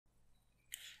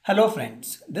Hello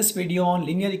friends, this video on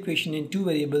linear equation in two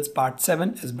variables part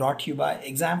 7 is brought to you by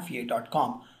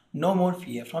examfear.com. No more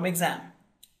fear from exam.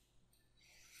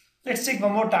 Let's take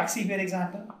one more taxi fare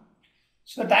example.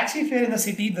 So the taxi fare in the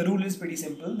city, the rule is pretty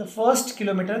simple. The first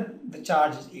kilometer, the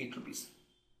charge is 8 rupees.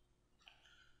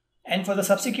 And for the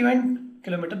subsequent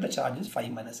kilometer, the charge is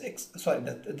 5 minus x. Sorry,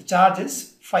 the charge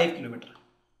is 5 kilometer,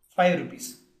 5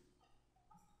 rupees.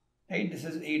 Right, this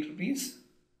is 8 rupees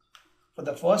for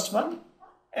the first one.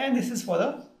 And this is for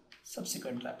the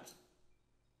subsequent travels.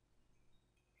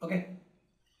 Okay,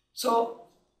 so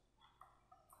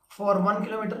for 1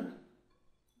 kilometer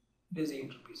it is 8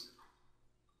 rupees.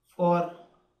 For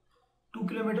 2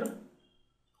 kilometer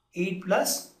 8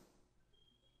 plus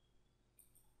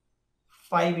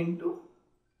 5 into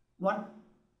 1.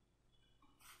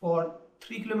 For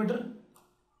 3 kilometer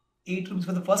 8 rupees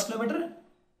for the first kilometer,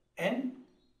 and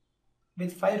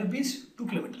with 5 rupees 2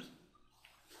 kilometers.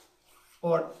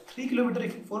 For 3 kilometer,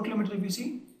 4 kilometer, if you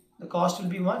see, the cost will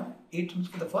be 8 rupees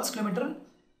for the first kilometer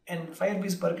and 5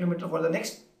 rupees per kilometer for the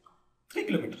next 3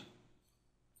 kilometer.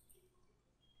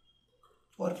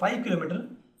 For 5 kilometer,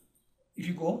 if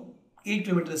you go, 8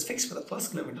 kilometer is fixed for the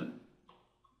first kilometer,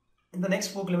 and the next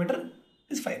 4 kilometer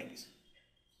is 5 rupees.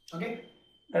 Okay,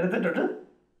 that is the total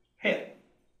here.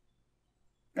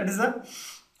 That is the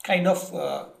kind of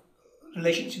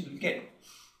relationship you will get.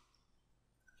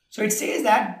 So it says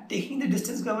that taking the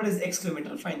distance covered as x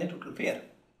kilometer, find the total fare.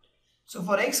 So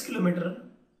for x kilometer,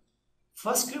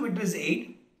 first kilometer is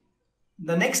 8.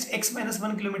 The next x minus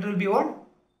 1 kilometer will be what?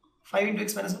 5 into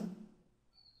x minus 1.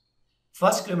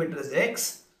 First kilometer is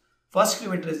x. First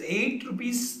kilometer is 8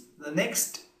 rupees. The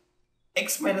next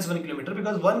x minus 1 kilometer,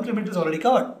 because 1 kilometer is already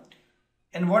covered.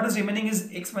 And what is remaining is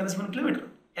x minus 1 kilometer.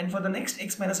 And for the next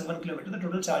x minus 1 kilometer, the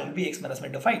total charge will be x minus 1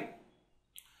 into 5.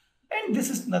 And this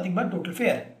is nothing but total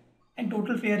fare. And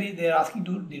total fare they are asking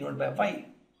to denote by y.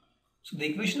 So the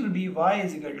equation will be y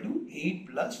is equal to 8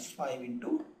 plus 5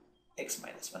 into x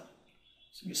minus 1.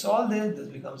 So we solve this, this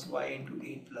becomes y into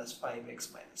 8 plus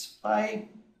 5x minus 5.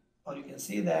 Or you can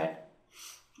say that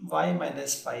y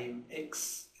minus 5x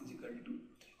is equal to 3.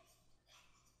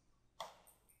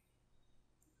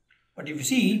 But if you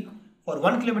see, for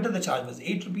 1 kilometer the charge was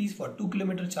 8 rupees, for 2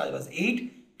 kilometer charge was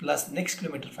 8 plus next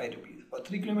kilometer 5 rupees. For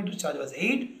 3 kilometer charge was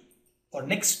 8. Or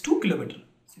next 2 kilometer.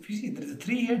 So if you see, there is a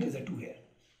 3 here, there is a 2 here,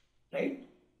 right?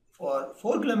 For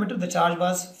 4 kilometer, the charge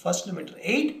was first kilometer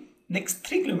 8, next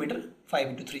 3 kilometer 5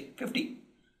 into 3, 50.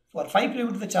 For 5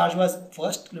 kilometer, the charge was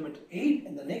first kilometer 8,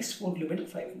 and the next 4 kilometer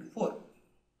 5 into 4.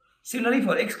 Similarly,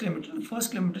 for x kilometer, the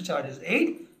first kilometer charge is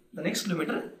 8, the next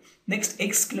kilometer, next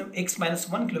x minus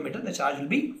 1 kilometer, the charge will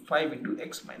be 5 into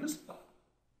x minus 1.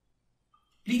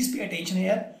 Please pay attention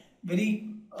here. Very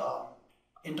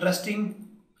interesting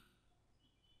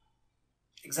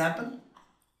example.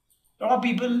 A lot of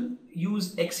people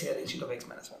use x here instead of x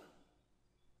minus 1.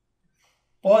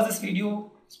 Pause this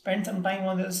video, spend some time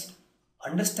on this,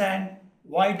 understand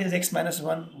why it is x minus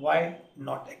 1, why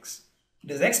not x.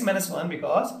 It is x minus 1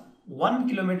 because 1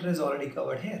 kilometer is already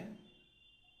covered here.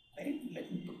 Right? Let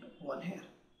me put 1 here.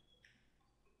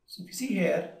 So if you see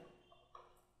here,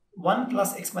 1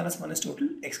 plus x minus 1 is total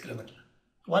x kilometer.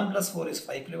 1 plus 4 is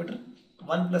 5 kilometer.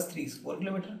 1 plus 3 is 4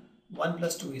 kilometer. 1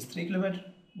 plus 2 is 3 kilometer.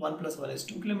 1 plus 1 is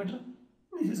 2 kilometer.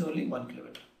 This is only 1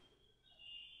 kilometer.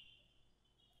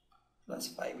 Plus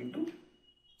 5 into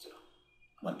 0.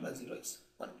 1 plus 0 is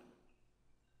 1.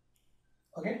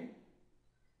 Okay.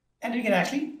 And we can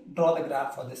actually draw the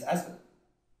graph for this as well.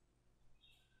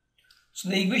 So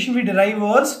the equation we derived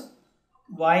was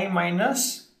y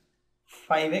minus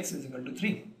 5x is equal to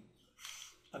 3.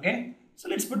 Okay. So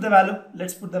let's put the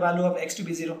value of x to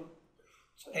be 0.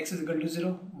 So x is equal to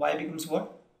 0. Y becomes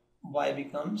what? Y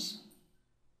becomes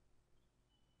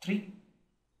 3.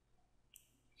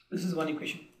 This is one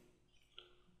equation.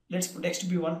 Let's put x to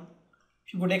be 1.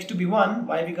 If you put x to be 1,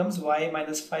 y becomes y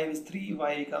minus 5 is 3.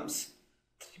 Y becomes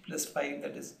 3 plus 5,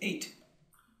 that is 8.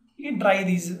 You can try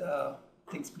these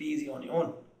things, be easy on your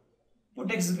own.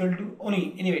 Put x is equal to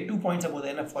only, anyway, 2 points are more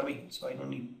than enough for me. So I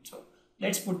don't need. So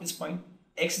let's put this point.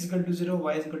 X is equal to 0,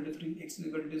 y is equal to 3. X is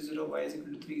equal to 0, y is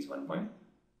equal to 3 is 1 point.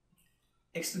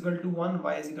 X is equal to 1,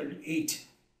 y is equal to 8.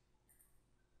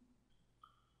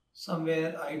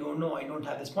 Somewhere, I don't know, I don't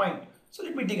have this point. So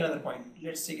let me take another point.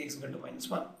 Let's take x is equal to minus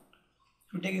 1.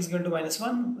 If you take x is equal to minus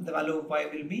 1, the value of y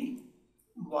will be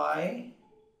y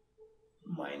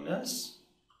minus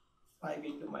 5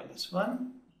 into minus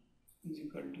 1 is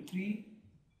equal to 3.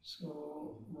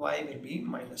 So y will be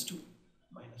minus 2.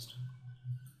 Minus 2.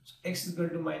 So x is equal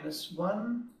to minus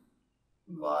 1,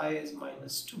 y is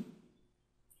minus 2.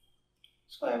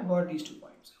 So I have got these 2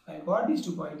 points. I have got these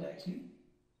 2 points actually.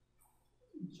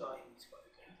 join these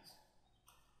points.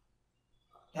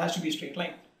 It has to be a straight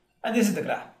line. And this is the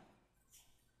graph.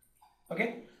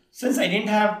 Okay. Since I didn't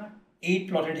have 8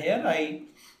 plotted here, I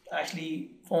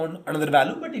actually found another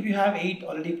value. But if you have 8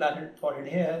 already plotted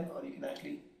here, or you can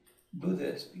actually do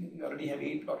this, you already have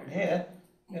 8 plotted here,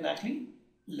 you can actually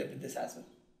live with this as well.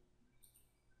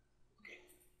 Okay.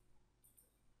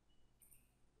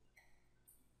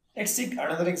 Let's take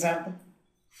another example.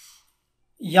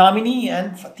 Yamini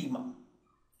and Fatima.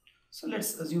 So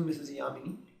let's assume this is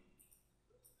Yamini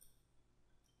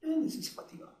and this is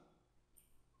Fatima.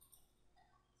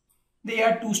 They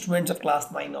are 2 students of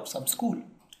class 9 of some school,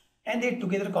 and they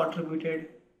together contributed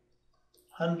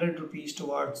 100 rupees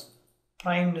towards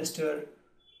Prime Minister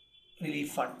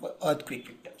Relief Fund for earthquake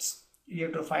victims. You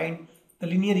have to find the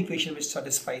linear equation which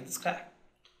satisfies this graph.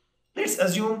 Let's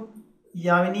assume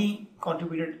Yamini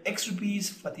contributed X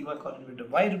rupees, Fatima contributed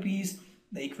Y rupees.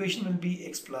 The equation will be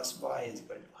X plus Y is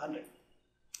equal to 100.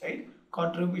 Right?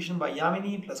 Contribution by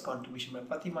Yamini plus contribution by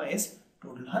Fatima is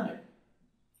total 100.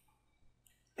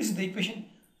 This is the equation.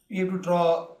 We have to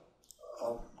draw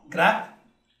a graph.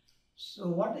 So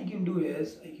what I can do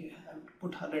is I can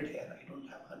put 100 here. I don't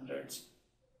have hundreds.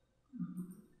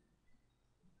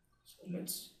 So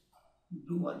let's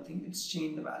do one thing. Let's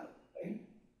change the value. Right?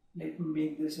 Let me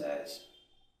make this as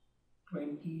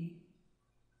 20,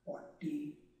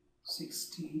 40,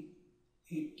 60,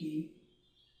 80,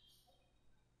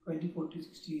 20, 40,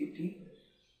 60, 80.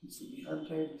 This will be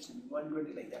 100. This will be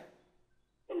 120 like that.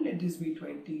 And let this be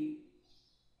 20,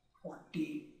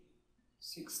 40,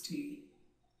 60,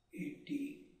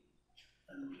 80,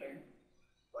 100,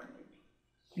 120.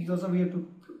 Because we have to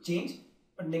change,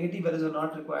 but negative values are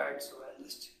not required, so I'll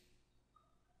just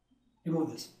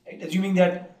remove this. Right? Assuming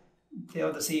that they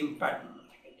are the same pattern.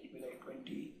 I can take like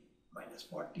 20 minus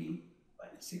 40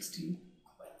 minus 60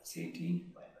 minus 80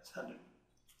 minus 100.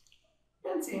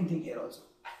 And same thing here also.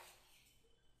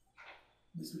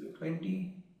 This will be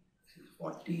 20.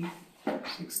 40,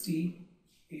 60,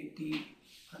 80,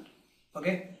 100.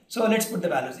 Okay, so let's put the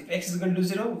values. If x is equal to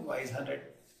 0, y is 100.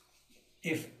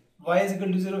 If y is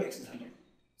equal to 0, x is 100.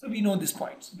 So we know these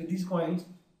points. With these points,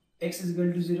 x is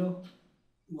equal to 0,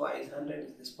 y is 100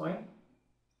 is this point.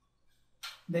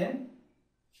 Then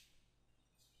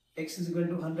x is equal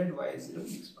to 100, y is 0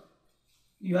 this point.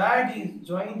 You add these,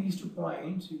 join these 2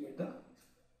 points, you get the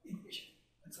equation.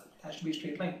 That's all. It has to be a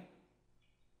straight line.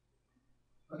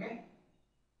 Okay.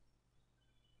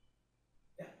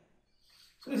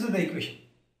 So this is the equation.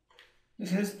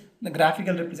 This is the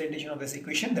graphical representation of this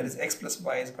equation, that is x plus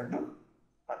y is equal to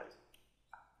 100.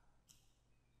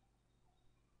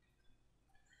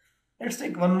 Let's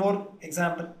take one more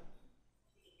example.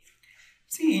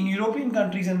 See, in European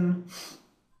countries and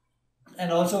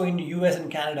also in US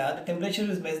and Canada, the temperature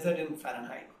is measured in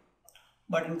Fahrenheit.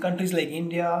 But in countries like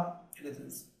India, it is in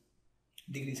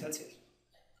degrees Celsius.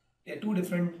 There are 2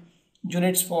 different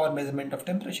units for measurement of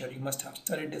temperature. You must have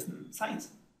studied this in science.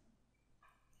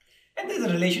 And there is a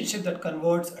relationship that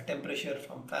converts a temperature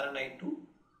from Fahrenheit to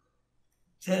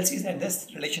Celsius, and this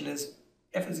relation is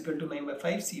F is equal to 9 by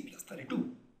 5 C plus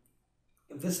 32.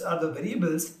 If these are the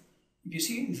variables, if you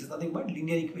see, this is nothing but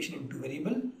linear equation in 2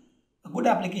 variable. A good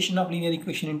application of linear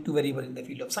equation in 2 variable in the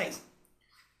field of science.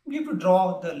 We have to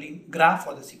draw the graph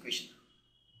for this equation.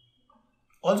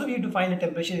 Also, we have to find a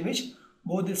temperature in which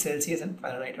both the Celsius and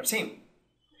Fahrenheit are same.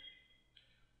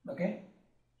 Okay,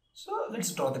 so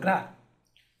let's draw the graph.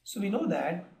 So we know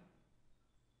that,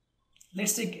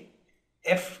 let's take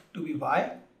F to be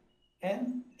Y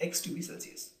and X to be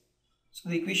Celsius. So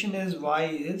the equation is Y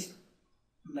is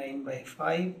 9 by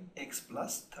 5 X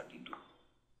plus 32.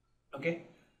 Okay,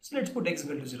 so let's put X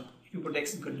equal to 0. If you put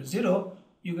X equal to 0,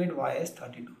 you get Y as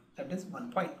 32. That is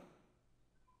 1 point.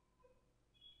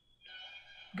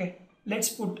 Okay, let's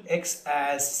put X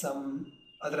as some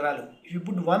other value. If you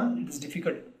put 1, it is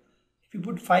difficult. If you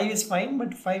put 5 is fine,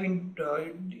 but 5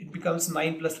 it becomes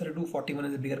 9 plus 32, 41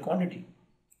 is a bigger quantity.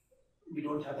 We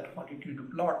don't have that quantity to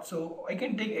plot, so I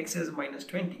can take X as minus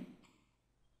 20.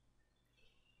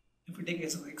 If we take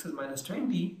X as minus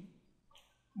 20,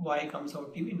 Y comes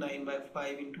out to be 9 by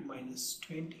 5 into minus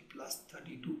 20 plus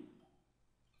 32.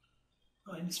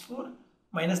 Minus 4.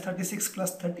 Minus 36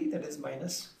 plus 30, that is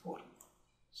minus 4.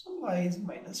 So Y is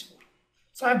minus 4.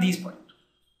 So I have these points.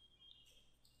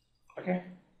 Okay.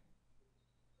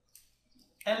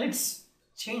 And let's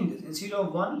change this. Instead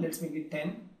of 1, let's make it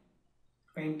 10,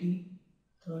 20,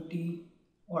 30,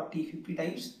 40, 50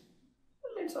 times.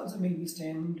 And let's also make this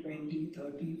 10, 20,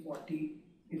 30, 40,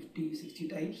 50, 60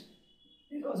 times.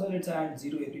 And also let's add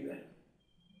 0 everywhere.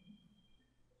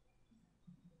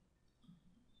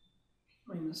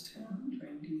 Minus 10,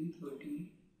 20,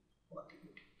 30, 40,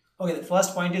 50. Okay, the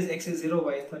first point is x is 0,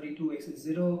 y is 32, x is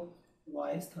 0,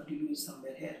 y is 32 is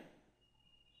somewhere here.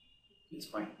 This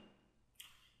point.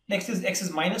 Next is x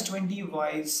is minus 20, y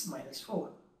is minus 4.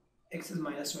 X is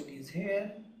minus 20 is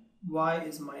here, y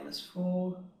is minus 4,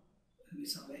 will be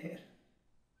somewhere here.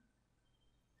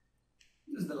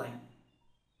 This is the line.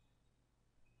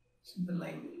 So the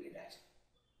line will be that.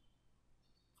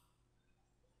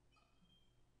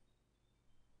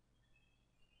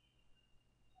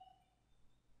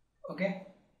 Okay?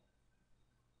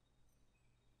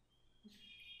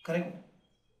 Correct?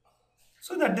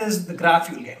 So that is the graph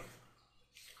you will get.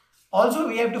 Also,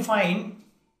 we have to find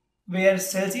where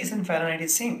Celsius and Fahrenheit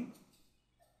is same.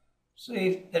 So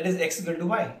if that is x is equal to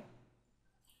y.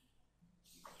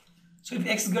 So if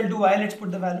x is equal to y, let's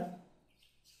put the value.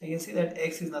 You can see that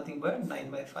x is nothing but 9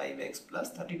 by 5x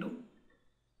plus 32,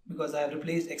 because I have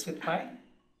replaced x with pi.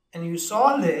 And you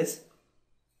solve this,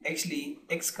 actually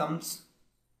x comes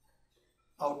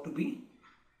out to be,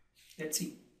 let's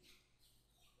see,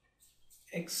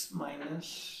 x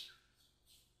minus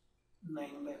 9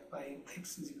 by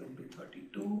 5x is equal to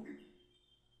 32,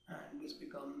 and this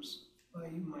becomes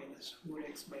 5 minus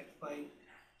 4x by 5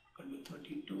 equal to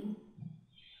 32,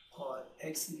 or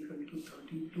x is equal to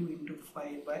 32 into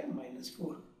 5 by minus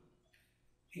 4,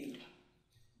 8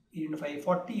 into 5,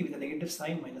 40 with a negative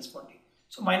sign, minus 40.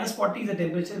 So minus 40 is the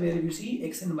temperature where you see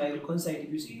x and y will coincide.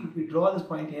 If you see, if we draw this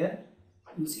point here,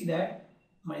 you see that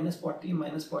minus 40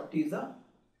 is the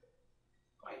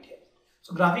point here.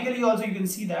 So graphically also you can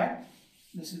see that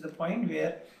this is the point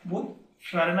where both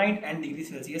Fahrenheit and degree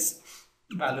Celsius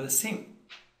value is same.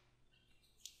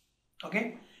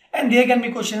 Okay, and there can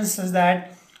be questions such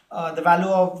that the value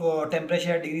of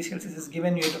temperature at degree Celsius is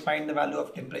given, you have to find the value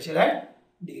of temperature at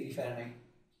degree Fahrenheit.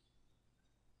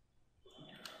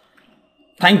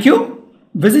 Thank you.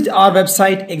 Visit our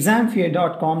website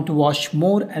examfear.com to watch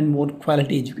more and more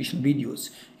quality educational videos.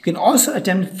 You can also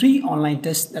attempt free online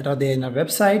tests that are there in our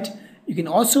website. You can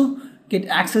also get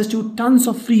access to tons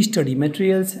of free study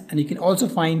materials, and you can also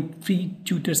find free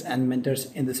tutors and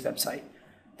mentors in this website.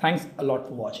 Thanks a lot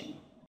for watching.